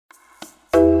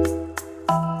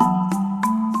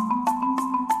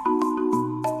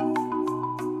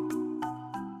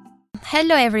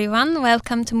Hello everyone,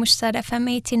 welcome to Mushtar FM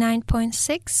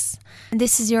 89.6.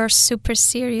 This is your super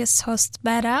serious host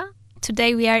Berra.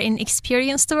 Today we are in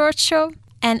Experience the World show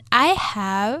and I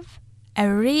have a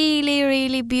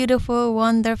really beautiful,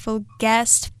 wonderful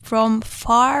guest from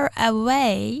far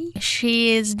away.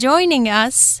 She is joining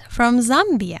us from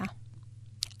Zambia.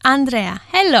 Andrea,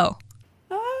 hello.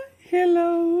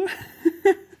 Hello.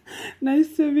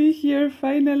 Nice to be here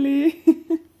finally.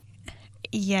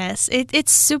 Yes,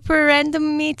 it's super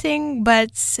random meeting,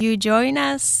 but you join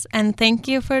us and thank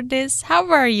you for this.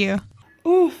 How are you?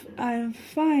 Oof, I'm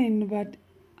fine, but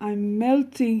I'm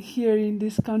melting here in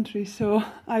this country, so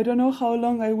I don't know how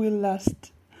long I will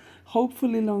last.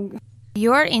 Hopefully long.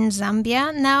 You're in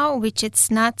Zambia now, which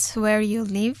it's not where you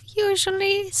live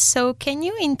usually. So can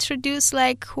you introduce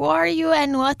who are you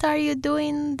and what are you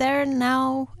doing there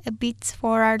now a bit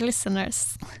for our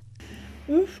listeners?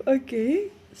 Oof, okay.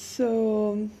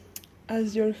 So,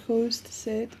 as your host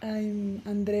said, I'm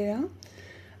Andrea.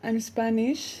 I'm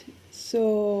Spanish,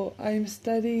 so I'm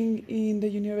studying in the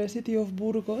University of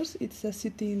Burgos. It's a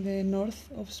city in the north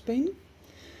of Spain.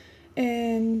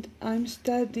 And I'm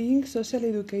studying social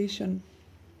education.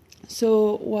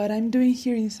 So what I'm doing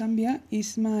here in Zambia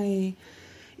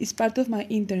is part of my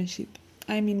internship.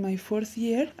 I'm in my fourth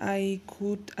year. I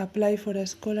could apply for a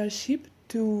scholarship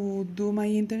to do my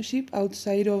internship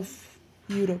outside of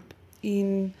Europe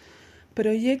in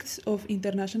projects of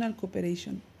international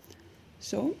cooperation.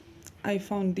 So I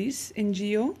found this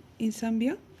NGO in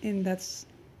Zambia, and that's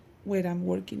where I'm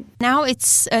working. Now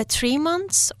it's 3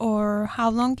 months, or how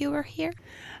long you were here?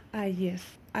 Yes.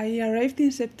 I arrived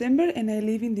in September and I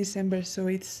leave in December, so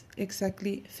it's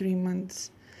exactly 3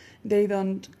 months. They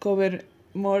don't cover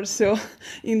more, so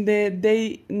in the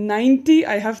day 90,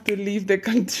 I have to leave the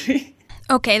country.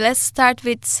 Okay, let's start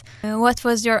with what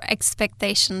was your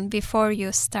expectation before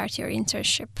you start your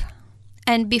internship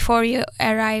and before you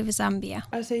arrive Zambia?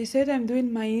 As I said, I'm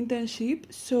doing my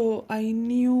internship, so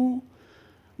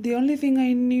the only thing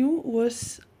I knew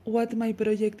was what my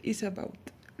project is about,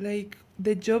 like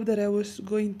the job that I was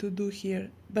going to do here.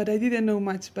 But I didn't know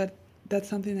much, but that's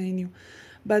something I knew.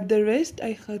 But the rest,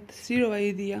 I had zero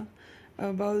idea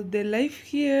about the life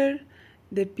here,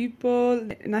 the people,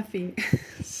 nothing.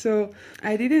 So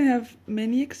I didn't have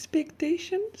many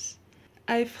expectations.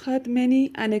 I've had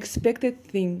many unexpected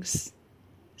things.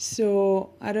 So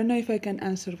I don't know if I can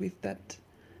answer with that.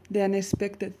 The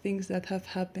unexpected things that have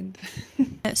happened.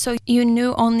 So you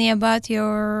knew only about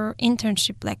your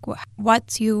internship,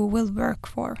 what you will work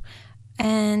for.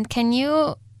 And can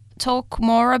you talk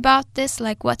more about this?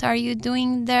 What are you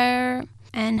doing there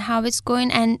and how it's going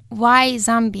and why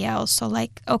Zambia also?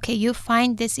 Okay, you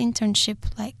find this internship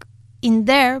in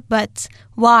there, but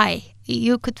why?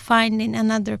 You could find in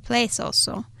another place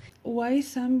also. Why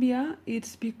Zambia?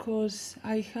 It's because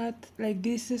I had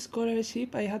this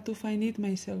scholarship, I had to find it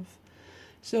myself.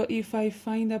 So if I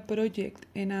find a project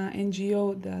in an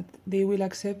NGO that they will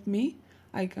accept me,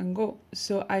 I can go.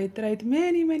 So I tried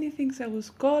many things. I was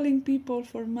calling people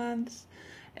for months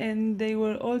and they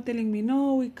were all telling me,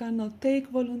 no, we cannot take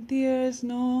volunteers,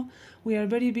 no, we are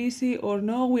very busy, or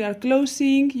no, we are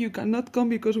closing, you cannot come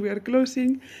because we are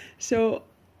closing. So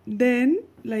then,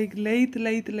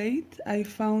 late, I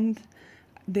found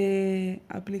the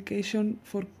application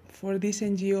for this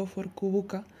NGO for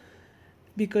Kubuka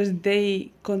because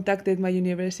they contacted my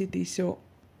university. So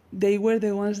they were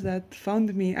the ones that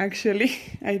found me, actually.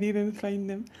 I didn't find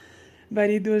them. But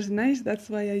it was nice. That's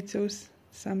why I chose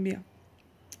Zambia.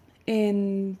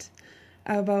 And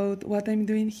about what I'm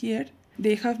doing here,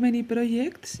 they have many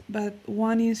projects, but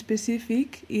one in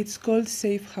specific, it's called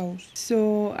Safe House.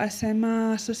 So as I'm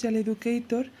a social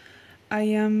educator, I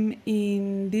am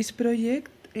in this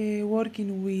project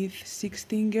working with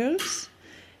 16 girls.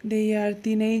 They are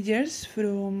teenagers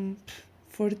from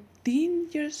 14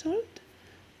 years old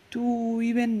to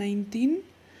even 19.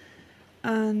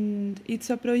 And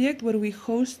it's a project where we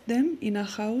host them in a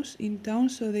house in town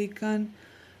so they can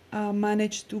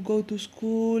manage to go to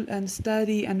school and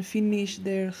study and finish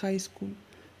their high school.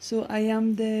 So I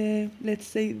am the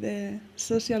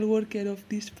social worker of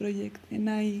this project, and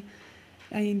I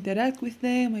interact with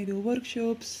them, I do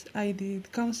workshops, I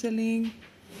did counseling.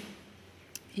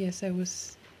 Yes, I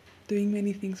was doing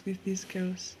many things with these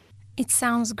girls. It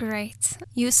sounds great.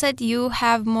 You said you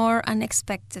have more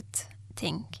unexpected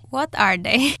thing. What are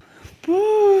they?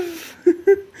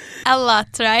 A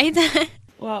lot, right?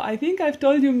 Well, I think I've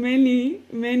told you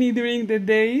many during the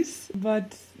days,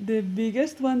 but the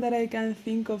biggest one that I can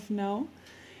think of now,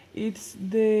 it's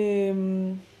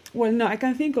I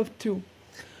can think of two.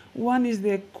 One is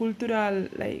the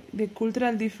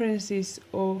cultural differences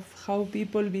of how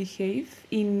people behave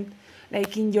in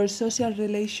your social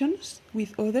relations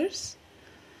with others,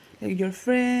 like your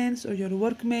friends or your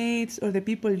workmates or the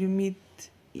people you meet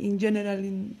in general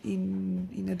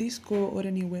in a disco or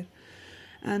anywhere.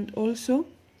 And also,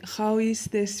 how is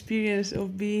the experience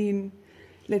of being,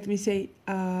 let me say,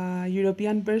 a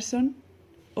European person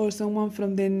or someone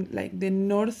from the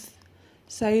north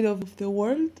side of the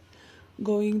world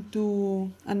going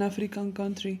to an African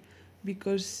country,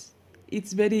 because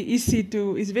it's very easy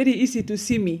to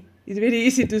see me. It's very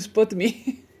easy to spot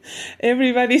me.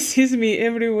 Everybody sees me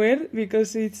everywhere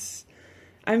because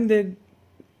I'm the,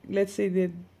 let's say, the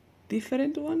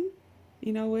different one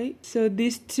in a way. So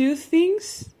these two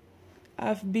things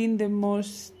have been the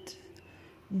most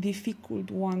difficult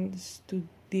ones to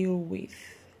deal with.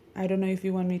 I don't know if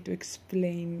you want me to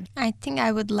explain. I think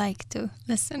I would like to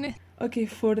listen it. Okay,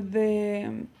 for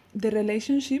the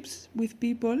relationships with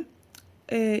people,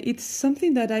 it's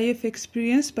something that I have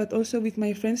experienced, but also with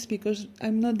my friends, because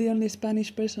I'm not the only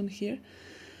Spanish person here,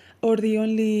 or the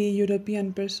only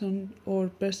European person or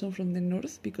person from the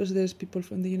north, because there's people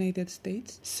from the United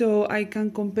States. So I can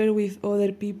compare with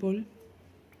other people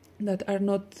that are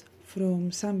not from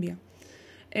Zambia.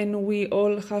 And we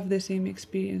all have the same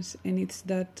experience, and it's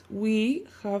that we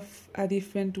have a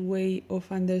different way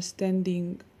of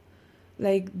understanding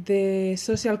like the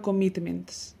social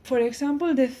commitments. For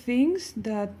example, the things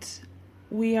that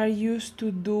we are used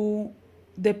to do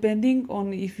depending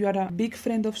on if you are a big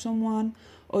friend of someone,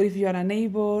 or if you are a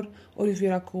neighbor, or if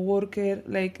you're a co-worker,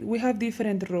 like we have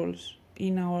different roles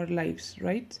in our lives,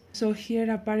 right? So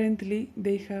here apparently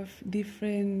they have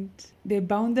different, the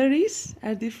boundaries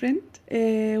are different.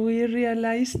 We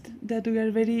realized that we are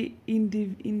very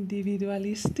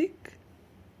individualistic,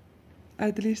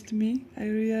 at least me, I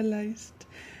realized.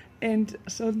 And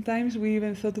sometimes we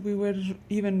even thought we were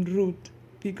even rude,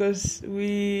 because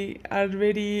we are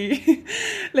very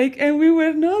and we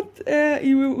were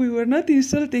not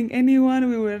insulting anyone,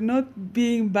 we were not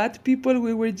being bad people,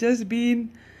 we were just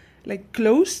being like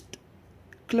closed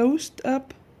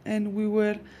up, and we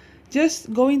were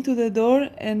just going to the door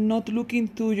and not looking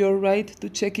to your right to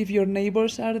check if your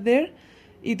neighbors are there.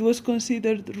 It was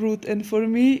considered rude, and for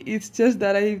me it's just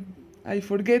that I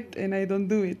forget and I don't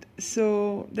do it.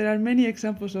 So there are many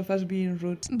examples of us being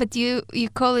rude. But you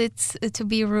call it to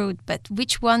be rude, but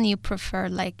which one you prefer?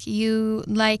 Like, you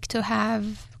like to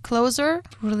have closer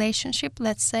relationship,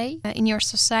 let's say, in your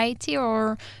society,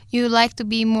 or you like to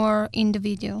be more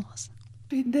individuals?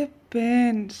 It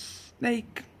depends.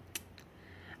 Like,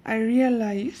 I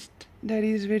realized that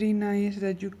it's very nice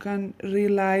that you can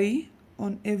rely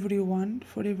on everyone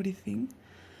for everything.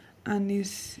 And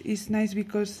it's nice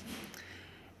because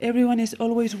everyone is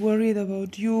always worried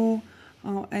about you,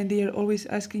 and they are always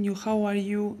asking you, how are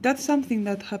you? That's something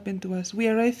that happened to us. We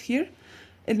arrive here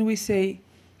and we say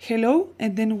hello,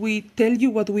 and then we tell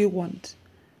you what we want.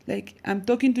 Like, I'm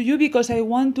talking to you because I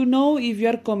want to know if you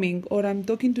are coming, or I'm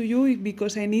talking to you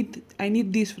because I need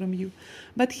this from you.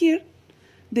 But here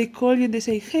they call you and they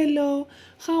say, hello,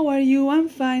 how are you? I'm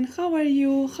fine. How are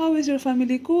you? How is your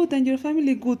family? Good. And your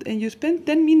family good. And you spend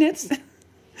 10 minutes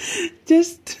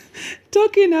just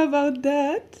talking about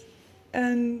that.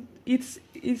 And it's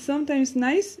sometimes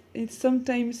nice. It's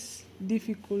sometimes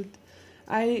difficult.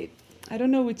 I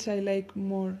don't know which I like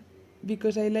more,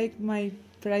 because I like my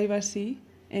privacy.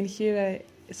 And here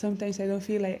sometimes I don't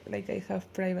feel like I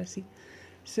have privacy.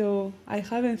 So I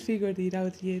haven't figured it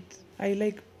out yet. I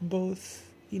like both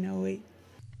in a way.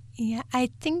 Yeah, I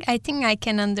think I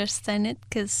can understand it,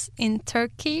 because in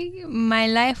Turkey my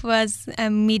life was a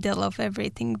middle of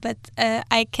everything. But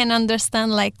I can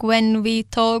understand, like, when we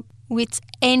talk with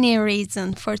any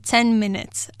reason for 10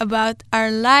 minutes about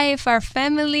our life, our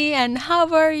family, and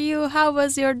how are you, how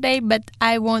was your day, but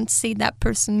I won't see that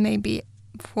person maybe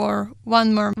for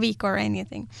one more week or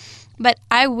anything. But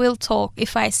I will talk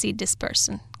if I see this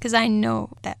person, because I know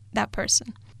that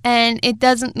person. And it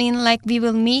doesn't mean like we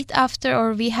will meet after,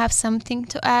 or we have something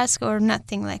to ask, or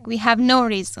nothing. Like, we have no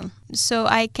reason. So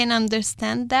I can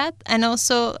understand that. And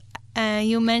also,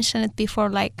 you mentioned it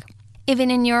before, like, even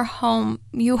in your home,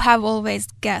 you have always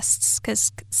guests,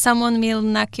 because someone will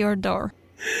knock your door.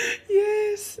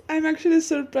 Yes, I'm actually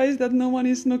surprised that no one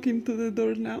is knocking to the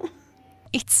door now.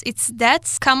 It's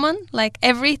that's common, like,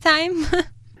 every time.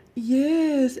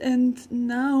 Yes, and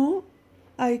now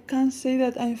I can't say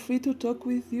that I'm free to talk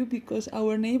with you because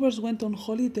our neighbors went on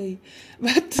holiday.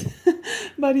 But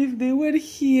but if they were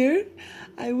here,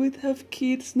 I would have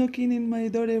kids knocking in my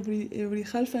door every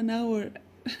half an hour,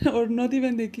 or not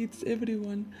even the kids,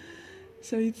 everyone.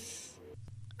 So it's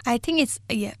I think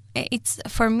it's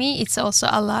for me it's also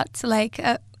a lot. Like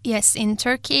yes, in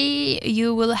Turkey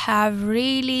you will have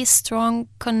really strong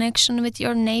connection with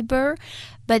your neighbor,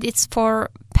 but it's for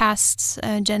past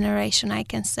generation, I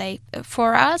can say.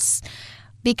 For us,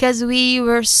 because we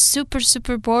were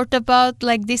super bored about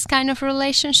like this kind of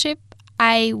relationship,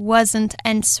 I wasn't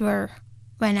answer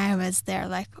when I was there.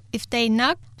 Like if they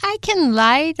knock, I can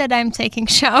lie that I'm taking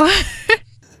shower.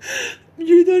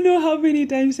 You don't know how many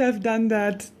times I've done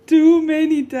that. Too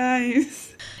many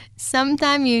times.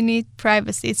 Sometimes you need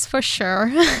privacy, it's for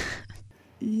sure.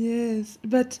 Yes,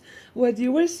 but what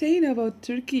you were saying about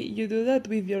Turkey, you do that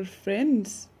with your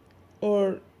friends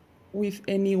or with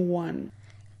anyone?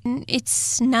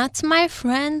 It's not my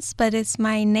friends, but it's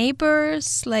my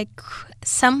neighbors. Like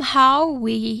somehow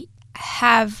we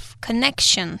have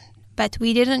connection, but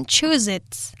we didn't choose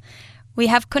it. We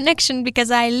have connection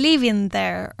because I live in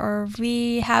there, or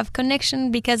we have connection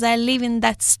because I live in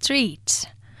that street.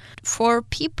 For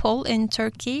people in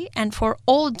Turkey and for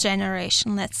old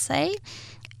generation, let's say,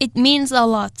 it means a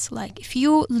lot. Like if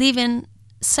you live in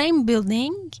same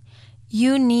building,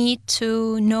 you need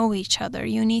to know each other.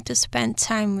 You need to spend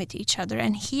time with each other.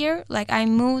 And here, like I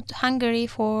moved Hungary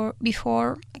for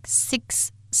before like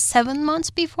 6-7 months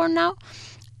before now,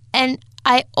 and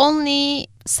I only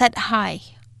said hi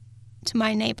to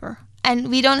my neighbor, and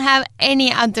we don't have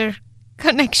any other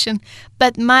connection.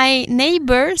 But my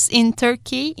neighbors in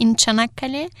Turkey, in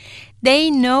Çanakkale,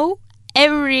 they know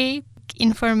every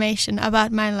information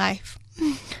about my life.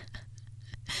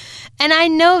 And I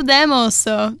know them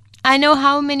also. I know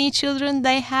how many children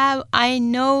they have. I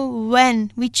know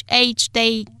which age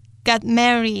they got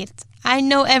married. I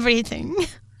know everything.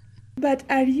 But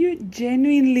are you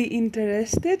genuinely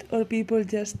interested, or people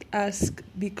just ask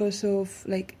because of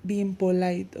like being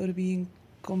polite or being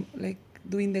like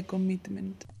doing the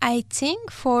commitment? I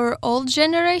think for old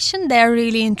generation, they're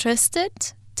really interested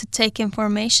to take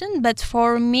information. But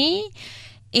for me,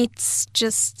 it's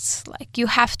just like you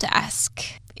have to ask.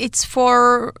 It's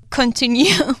for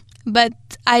continue. But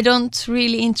I don't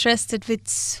really interested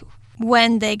with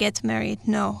when they get married,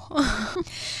 no.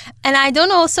 And I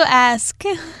don't also ask.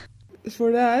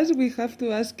 For us, we have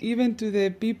to ask even to the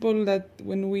people that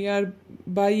when we are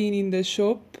buying in the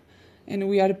shop and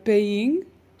we are paying,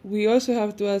 we also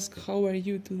have to ask, how are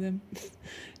you to them?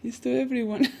 It's to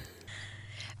everyone.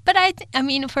 But I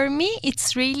mean, for me,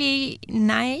 it's really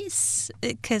nice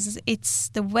because it's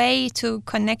the way to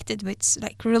connect it with,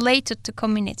 like, related to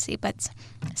community. But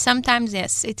sometimes,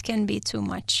 yes, it can be too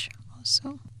much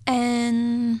also.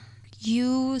 And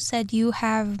you said you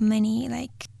have many,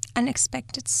 like,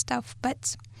 unexpected stuff.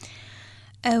 But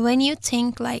when you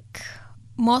think, like,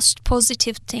 most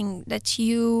positive thing that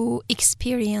you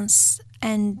experience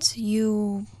and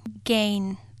you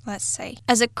gain, let's say,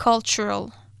 as a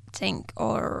cultural thing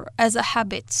or as a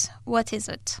habit, what is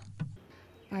it?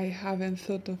 I haven't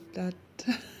thought of that.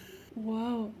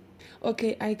 Wow.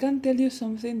 Okay, I can tell you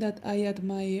something that I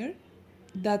admire,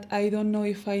 that I don't know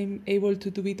if I'm able to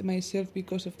do it myself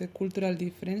because of the cultural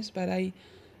difference, but I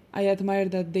admire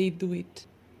that they do it.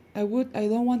 I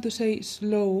don't want to say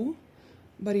slow,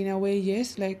 but in a way,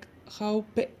 yes, like how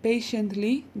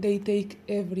patiently they take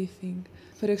everything.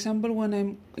 For example, when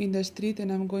I'm in the street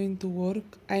and I'm going to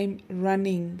work, I'm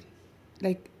running,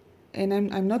 and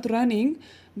I'm not running,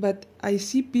 but I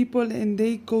see people and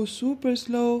they go super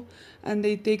slow and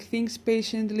they take things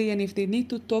patiently. And if they need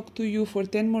to talk to you for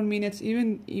 10 more minutes,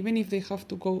 even if they have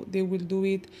to go, they will do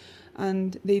it.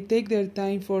 And they take their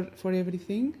time for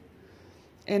everything.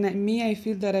 And I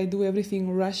feel that I do everything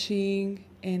rushing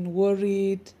and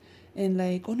worried. And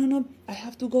like, oh, no, I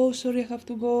have to go. Sorry, I have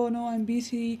to go. No, I'm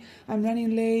busy. I'm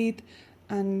running late.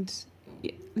 And,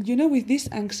 with this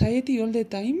anxiety all the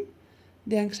time,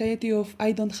 the anxiety of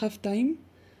I don't have time.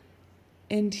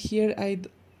 And here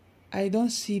I don't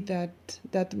see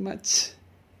that much.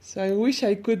 So I wish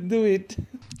I could do it.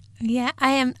 Yeah,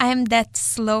 I am that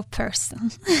slow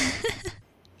person.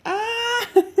 Ah!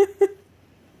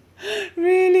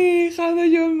 Really? How do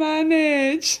you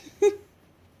manage?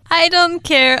 I don't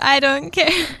care.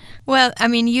 Well, I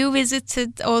mean, you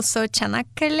visited also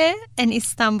Çanakkale and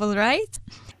Istanbul, right?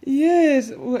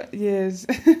 Yes, yes.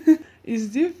 It's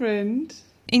different.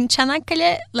 In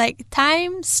Çanakkale, like,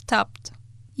 time stopped.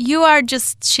 You are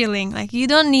just chilling. Like, you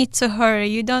don't need to hurry.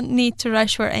 You don't need to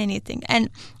rush for anything. And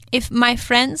if my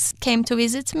friends came to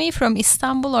visit me from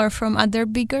Istanbul or from other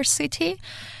bigger city,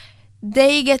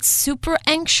 they get super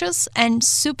anxious and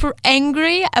super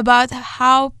angry about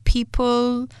how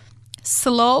people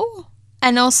slow,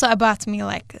 and also about me.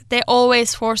 Like, they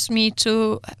always force me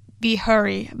to be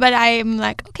hurry. But I'm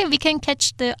like, okay, we can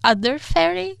catch the other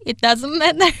ferry. It doesn't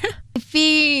matter. If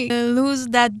we lose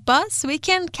that bus, we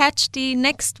can catch the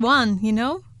next one, you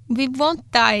know? We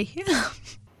won't die.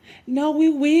 No, we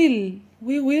will.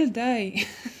 We will die.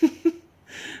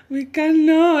 We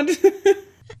cannot.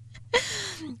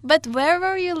 But where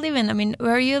were you living? I mean,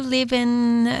 were you live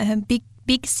in a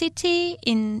big city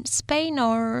in Spain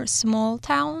or small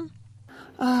town?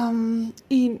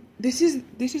 This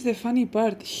is the funny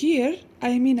part. Here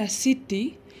I'm in a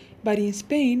city, but in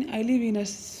Spain I live in a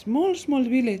small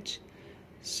village.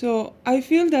 So I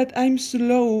feel that I'm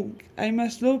slow. I'm a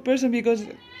slow person because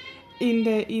in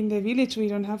the village we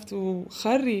don't have to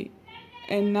hurry.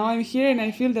 And now I'm here and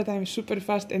I feel that I'm super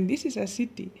fast, and this is a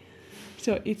city.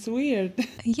 So it's weird.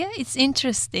 Yeah, it's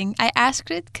interesting. I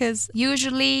asked it because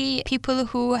usually people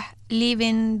who live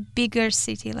in bigger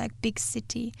city, like big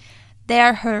city, they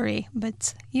are hurry.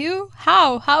 But you,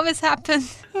 how has happened?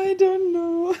 I don't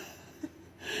know.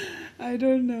 I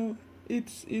don't know.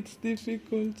 It's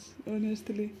difficult,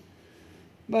 honestly.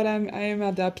 But I am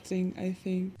adapting, I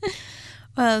think.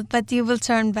 Well, but you will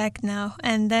turn back now,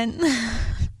 and then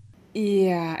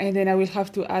Yeah, and then I will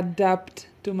have to adapt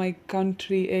to my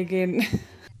country again.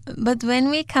 But when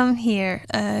we come here,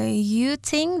 you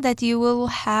think that you will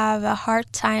have a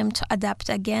hard time to adapt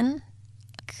again?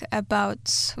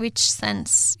 About which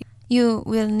sense you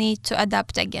will need to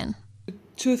adapt again?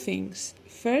 Two things.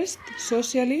 First,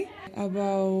 socially,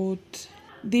 about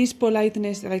this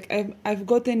politeness. Like I've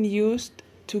gotten used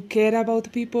to care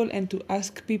about people and to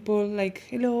ask people like,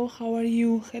 hello, how are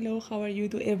you? Hello, how are you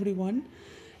to everyone,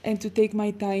 and to take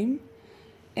my time.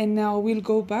 And now we'll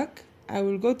go back. I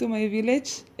will go to my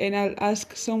village and I'll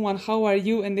ask someone, how are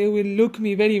you? And they will look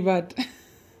me very bad.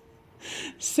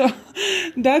 So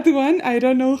that one, I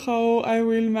don't know how I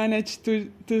will manage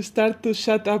to start to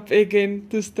shut up again,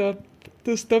 to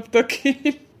stop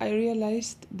talking. I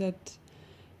realized that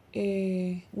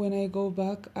when I go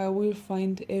back, I will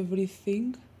find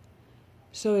everything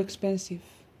so expensive.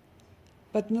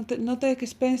 But not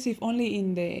expensive only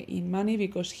in money,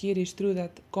 because here is true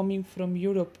that coming from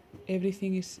Europe,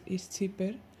 everything is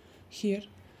cheaper here.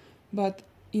 But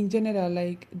in general,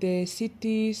 like the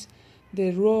cities,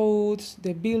 the roads,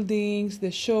 the buildings,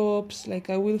 the shops, like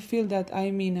I will feel that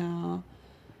I'm in a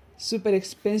super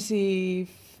expensive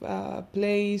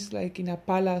place, like in a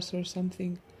palace or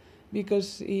something,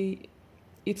 because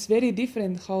it's very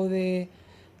different how the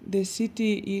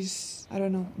city is, I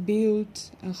don't know,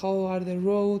 built, and how are the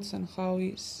roads, and how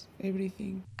is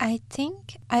everything. I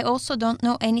think I also don't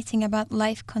know anything about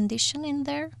life condition in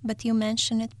there, but you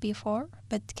mentioned it before.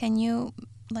 But can you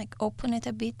like open it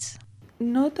a bit?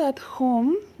 Not at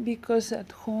home, because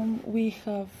at home we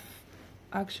have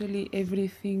actually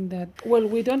everything that, well,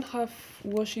 we don't have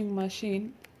washing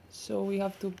machine, so we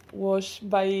have to wash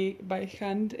by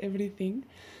hand everything.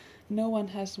 No one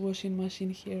has washing machine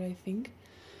here, I think.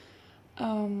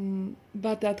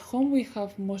 But at home we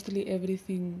have mostly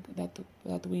everything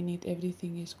that we need.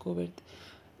 Everything is covered.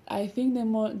 I think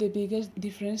the biggest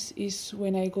difference is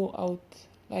when I go out.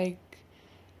 Like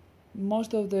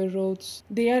most of the roads,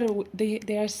 they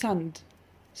are sand.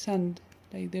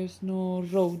 Like there's no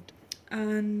road,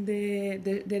 and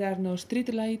there are no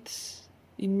street lights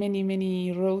in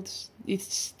many roads.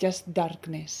 It's just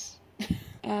darkness,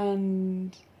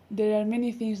 and there are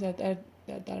many things that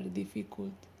are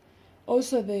difficult.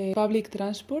 Also, the public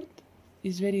transport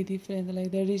is very different.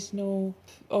 Like there's no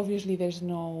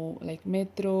like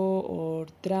metro or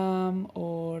tram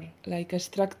or like a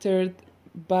structured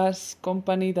bus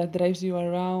company that drives you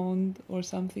around or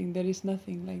something. There is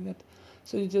nothing like that.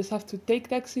 So you just have to take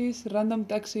taxis, random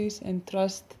taxis, and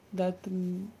trust that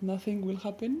nothing will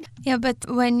happen. Yeah, but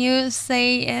when you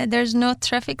say there's no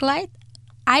traffic light,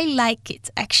 I like it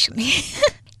actually.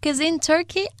 Because in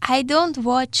Turkey, I don't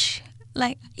watch,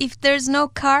 like, if there's no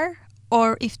car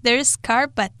or if there's car,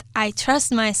 but I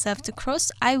trust myself to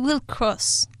cross, I will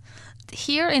cross.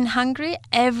 Here in Hungary,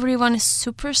 everyone is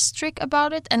super strict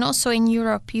about it, and also in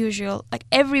Europe, usual, like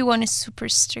everyone is super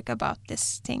strict about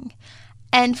this thing.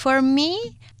 And for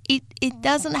me, it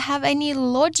doesn't have any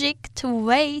logic to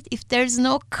wait if there's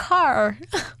no car.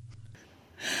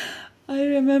 I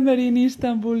remember in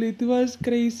Istanbul, it was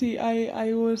crazy.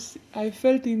 I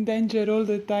felt in danger all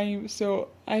the time. So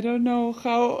I don't know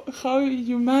how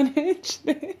you managed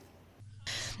it.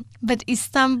 But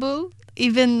Istanbul,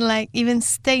 even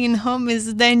staying home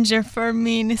is danger for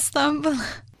me in Istanbul.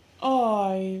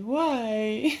 Oh,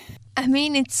 why? I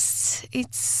mean, it's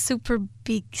super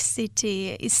big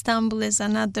city. Istanbul is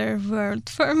another world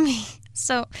for me.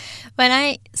 So when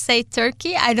I say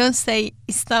Turkey, I don't say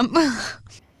Istanbul.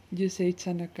 You say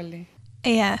Çanakkale.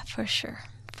 Yeah, for sure.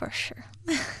 For sure.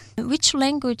 Which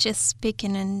language is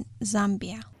spoken in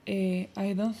Zambia?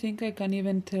 I don't think I can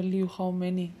even tell you how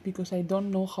many because I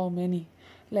don't know how many.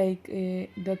 Like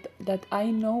that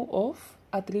I know of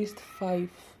at least 5,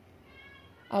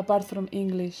 apart from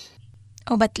English.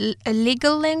 Oh, but a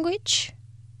legal language?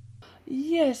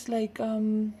 Yes, like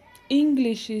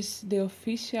English is the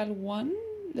official one,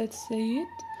 let's say it.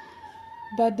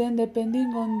 But then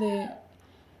depending on the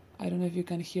I don't know if you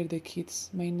can hear the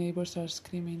kids. My neighbors are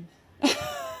screaming.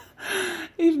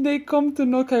 If they come to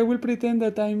knock, I will pretend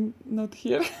that I'm not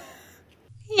here.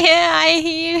 Yeah, I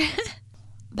hear.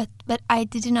 But I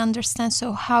didn't understand.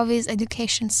 So how is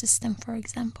education system, for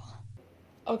example?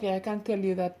 Okay, I can tell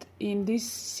you that in this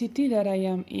city that I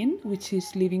am in, which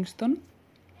is Livingston,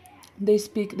 there's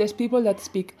people that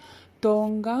speak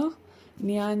Tonga,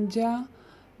 Nyanja,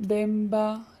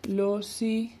 Bemba,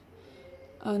 Losi,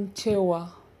 and Chewa.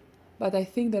 But I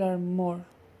think there are more,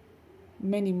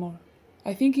 many more.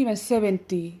 I think even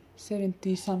 70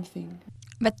 something.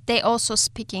 But they also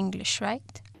speak English,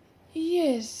 right?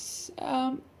 Yes,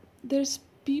 there's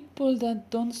people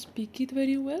that don't speak it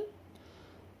very well,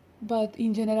 but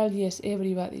in general, yes,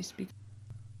 everybody speaks.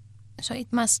 So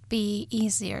it must be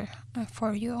easier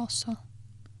for you also.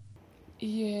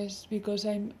 Yes, because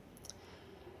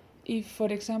if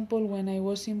for example, when I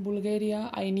was in Bulgaria,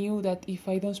 I knew that if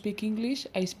I don't speak English,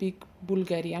 I speak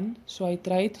Bulgarian. So I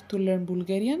tried to learn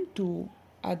Bulgarian to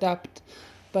adapt.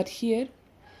 But here,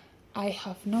 I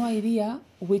have no idea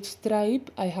which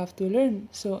tribe I have to learn.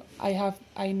 So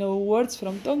I know words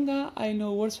from Tonga, I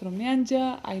know words from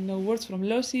Nyanja, I know words from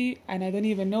Losi, and I don't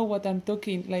even know what I'm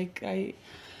talking.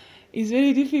 It's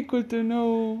very difficult to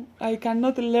know. I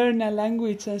cannot learn a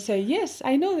language and say, yes,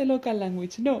 I know the local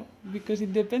language. No, because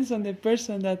it depends on the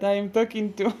person that I am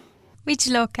talking to. Which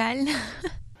local?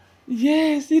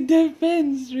 Yes, it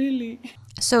depends, really.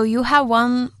 So you have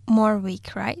one more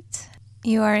week, right?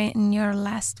 You are in your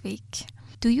last week.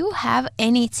 Do you have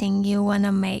anything you want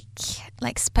to make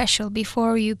like special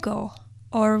before you go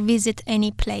or visit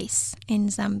any place in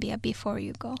Zambia before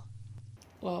you go?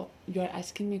 Well, you're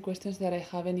asking me questions that I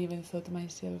haven't even thought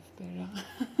myself, Berra.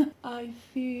 I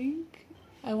think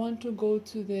I want to go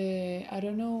to I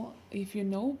don't know if you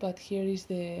know, but here is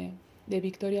the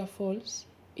Victoria Falls.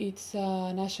 It's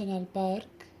a national park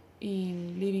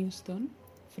in Livingston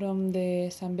from the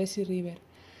Zambesi River.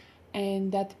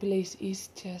 And that place is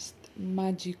just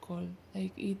magical.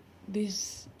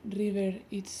 This river,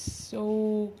 it's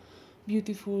so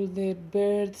beautiful. The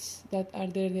birds that are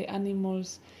there, the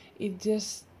animals, it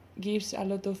just gives a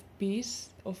lot of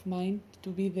peace of mind to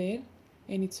be there,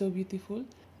 and it's so beautiful.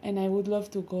 And I would love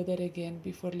to go there again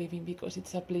before leaving because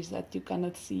it's a place that you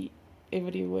cannot see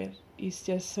everywhere. It's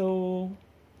just so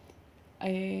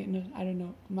I don't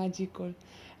know, magical.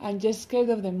 I'm just scared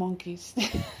of the monkeys.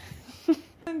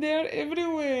 And they're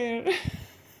everywhere.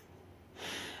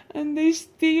 And they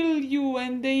steal you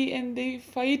and they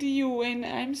fight you and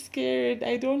I'm scared.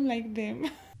 I don't like them.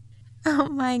 Oh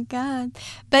my God.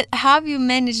 But how have you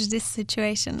managed this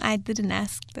situation? I didn't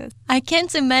ask this. I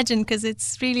can't imagine because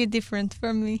it's really different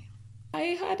for me.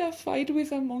 I had a fight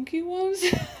with a monkey once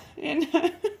and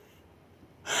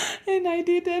and I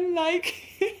didn't like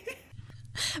it.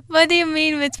 What do you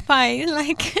mean with fight?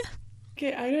 Like,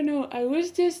 Okay, I don't know. I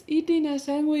was just eating a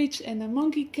sandwich and a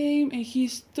monkey came and he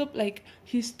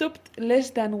stopped less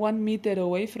than 1 meter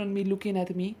away from me looking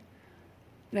at me.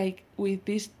 Like with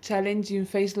this challenging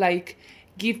face, like,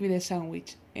 give me the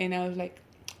sandwich. And I was like,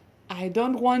 I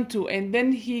don't want to. And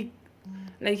then he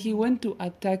went to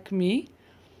attack me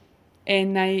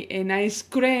and I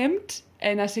screamed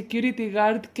and a security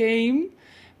guard came,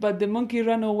 but the monkey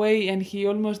ran away and he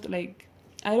almost I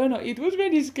don't know, it was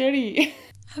very scary.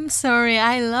 I'm sorry,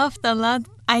 I laughed a lot.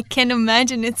 I can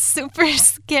imagine it's super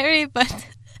scary, but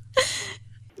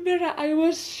Berra, I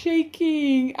was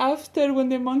shaking. After when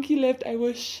the monkey left, I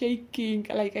was shaking.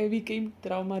 Like I became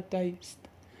traumatized.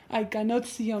 I cannot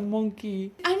see a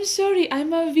monkey. I'm sorry,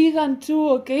 I'm a vegan too,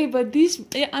 okay? But these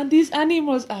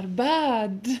animals are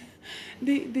bad.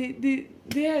 They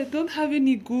don't have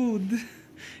any good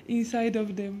inside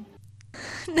of them.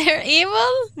 they're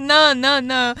evil?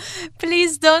 No.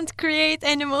 Please don't create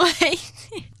animal hate.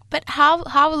 But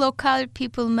how local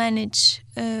people manage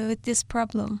with this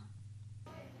problem?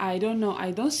 I don't know.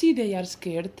 I don't see they are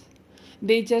scared.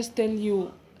 They just tell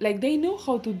you, like they know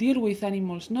how to deal with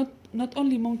animals. Not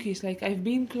only monkeys. Like I've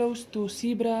been close to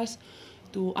zebras,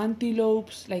 to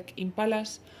antelopes, like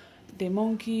impalas, the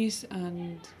monkeys,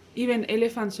 and even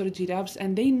elephants or giraffes,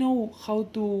 and they know how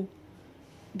to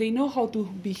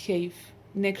behave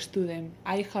next to them.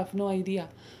 I have no idea.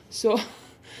 So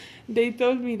They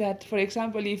told me that, for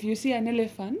example, if you see an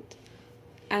elephant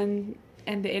and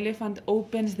the elephant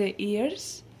opens the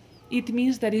ears, it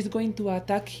means that it's going to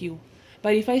attack you.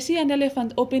 But if I see an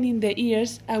elephant opening the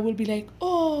ears, I will be like,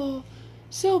 oh,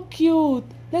 so cute,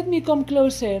 let me come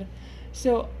closer.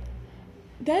 So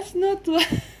that's not what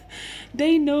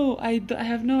they know. I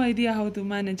have no idea how to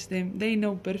manage them. They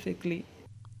know perfectly.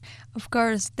 Of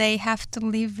course, they have to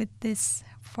live with this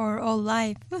for all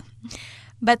life.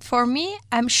 But for me,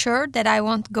 I'm sure that I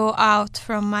won't go out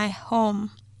from my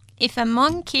home. If a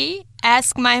monkey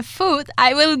asks my food,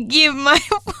 I will give my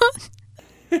food.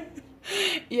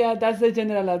 Yeah, that's the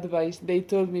general advice they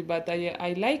told me, but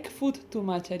I like food too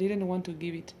much. I didn't want to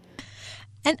give it.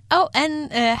 And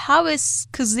how is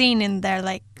cuisine in there?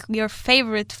 Like your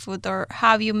favorite food, or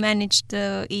how you manage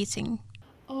the eating?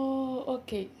 Oh,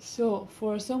 okay. So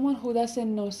for someone who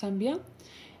doesn't know Zambia,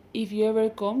 if you ever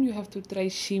come, you have to try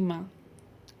shima,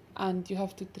 and you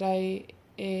have to try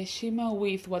shima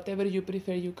with whatever you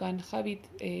prefer. You can have it.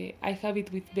 I have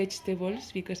it with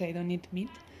vegetables because I don't eat meat.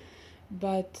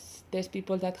 But there's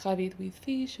people that have it with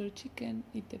fish or chicken.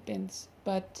 It depends.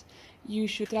 But you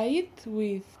should try it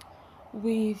with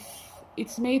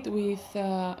it's made with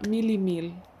mealie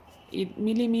meal.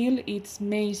 Mealie meal, it's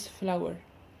maize flour.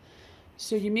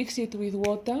 So you mix it with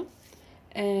water,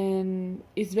 and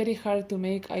it's very hard to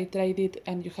make. I tried it,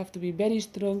 and you have to be very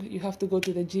strong. You have to go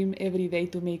to the gym every day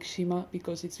to make shima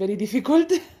because it's very difficult.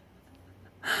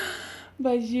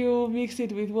 But you mix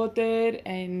it with water,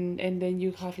 and then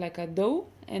you have like a dough,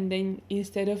 and then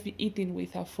instead of eating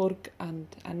with a fork and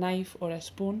a knife or a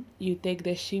spoon, you take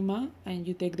the shima and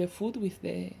you take the food with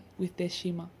the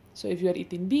shima. So if you are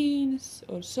eating beans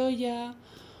or soya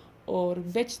or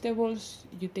vegetables,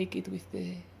 you take it with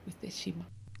the shima.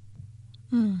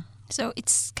 So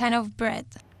it's kind of bread.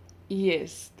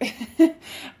 Yes.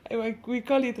 We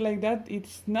call it like that.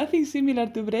 It's nothing similar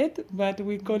to bread, but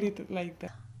we call it like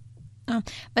that.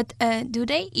 But do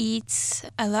they eat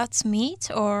a lot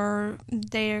meat, or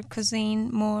their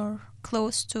cuisine more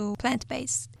close to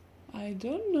plant-based? I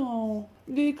don't know,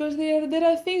 because there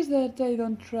are things that I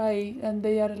don't try, and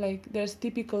they are like there's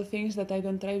typical things that I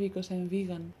don't try because I'm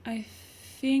vegan. I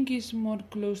think it's more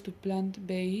close to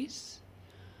plant-based.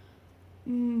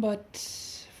 But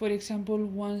for example,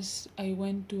 once I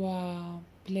went to a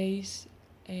place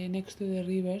next to the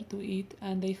river to eat,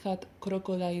 and they had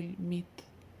crocodile meat.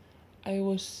 I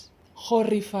was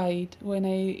horrified when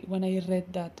I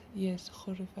read that. Yes,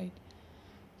 horrified.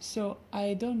 So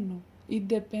I don't know. It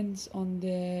depends on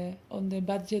the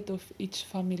budget of each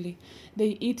family.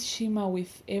 They eat shima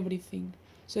with everything.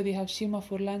 So they have shima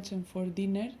for lunch and for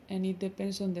dinner, and it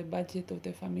depends on the budget of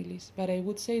the families. But I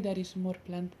would say that is more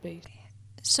plant-based.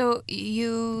 So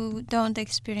you don't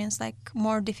experience like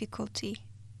more difficulty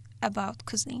about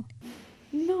cuisine?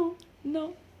 No.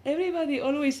 Everybody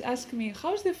always asks me,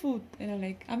 how's the food? And I'm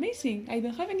like, amazing. I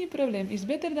don't have any problem. It's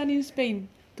better than in Spain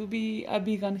to be a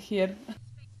vegan here.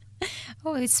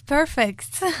 Oh, it's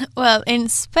perfect. Well, in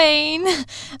Spain,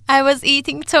 I was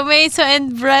eating tomato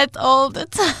and bread all the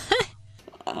time.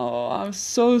 Oh, I'm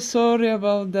so sorry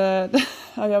about that.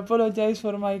 I apologize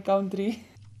for my country.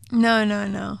 No,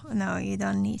 you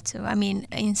don't need to. I mean,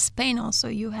 in Spain also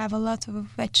you have a lot of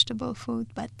vegetable food,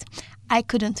 but I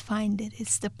couldn't find it.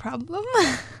 It's the problem.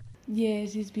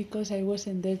 Yes, it's because I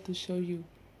wasn't there to show you.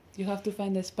 You have to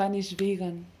find a Spanish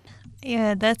vegan.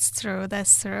 Yeah, that's true.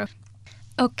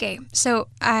 Okay, so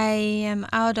I am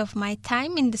out of my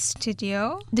time in the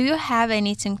studio. Do you have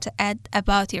anything to add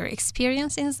about your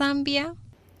experience in Zambia?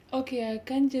 Okay, I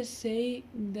can just say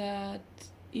that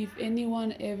if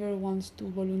anyone ever wants to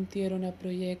volunteer on a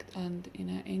project and in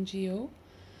an NGO,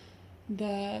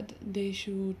 that they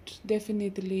should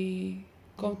definitely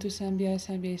come to Zambia.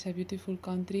 Zambia is a beautiful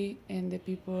country and the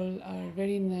people are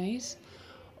very nice.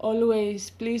 Always,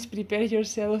 please prepare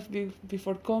yourself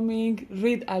before coming,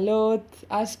 read a lot,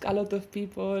 ask a lot of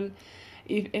people.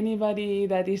 If anybody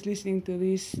that is listening to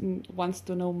this wants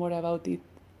to know more about it,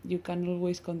 you can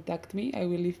always contact me. I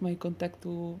will leave my contact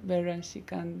to Berra and she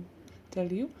can tell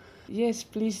you. Yes,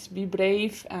 please be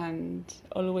brave and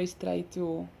always try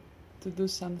to do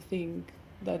something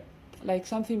that, like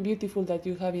something beautiful that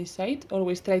you have inside.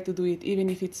 Always try to do it, even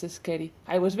if it's scary.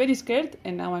 I was very scared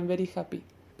and now I'm very happy.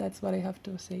 That's what I have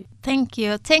to say. Thank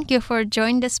you for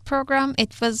joining this program.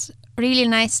 It was really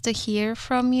nice to hear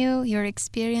from you, your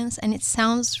experience, and it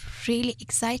sounds really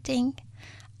exciting.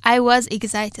 I was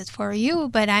excited for you,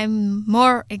 but I'm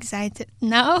more excited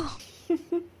now.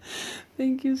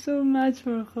 Thank you so much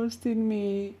for hosting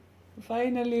me.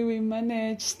 Finally, we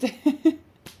managed.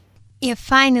 Yeah,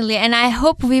 finally, and I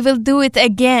hope we will do it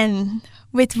again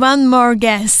with one more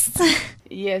guest.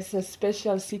 Yes, a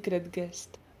special secret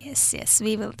guest. Yes,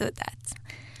 we will do that.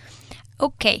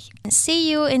 Okay,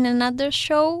 see you in another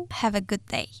show. Have a good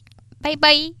day. Bye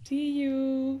bye. See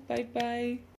you. Bye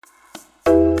bye.